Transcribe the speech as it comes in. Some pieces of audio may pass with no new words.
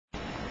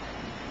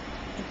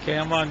Okay,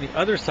 I'm on the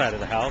other side of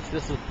the house.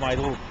 This is my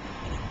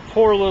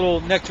poor little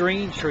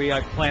nectarine tree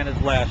I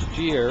planted last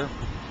year.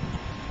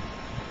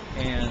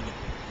 And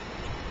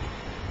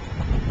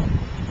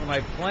when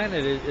I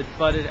planted it, it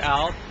budded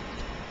out.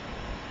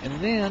 And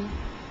then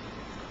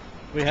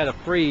we had a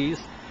freeze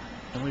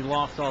and we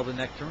lost all the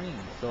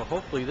nectarines. So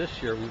hopefully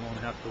this year we won't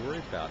have to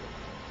worry about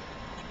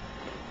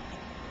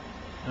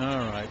it.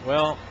 Alright,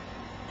 well,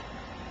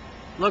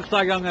 looks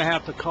like I'm going to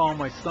have to call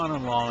my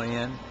son-in-law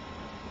in.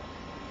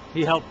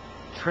 He helped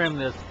trim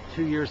this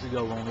 2 years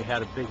ago when we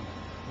had a big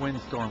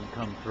windstorm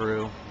come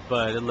through,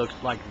 but it looks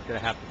like it's going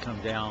to have to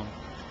come down.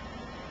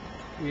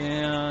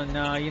 Yeah,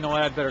 no, you know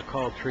what, I better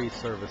call tree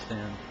service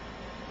in,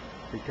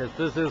 because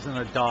this isn't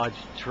a Dodge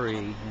tree,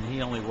 and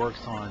he only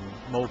works on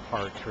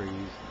Mopar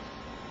trees,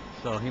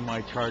 so he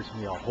might charge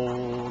me a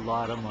whole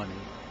lot of money.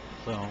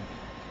 So,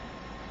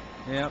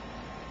 yep,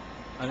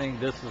 I think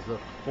this is a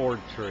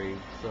Ford tree,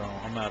 so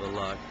I'm out of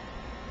luck.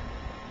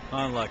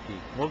 Unlucky.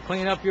 We'll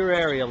clean up your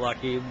area,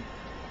 Lucky.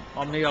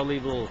 Maybe I'll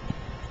leave a little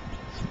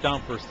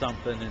stump or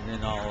something, and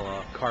then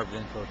I'll carve it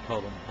into a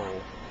totem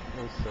pole.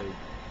 We'll see.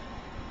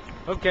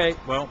 Okay,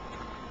 well,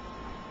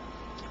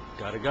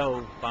 gotta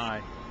go.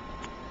 Bye.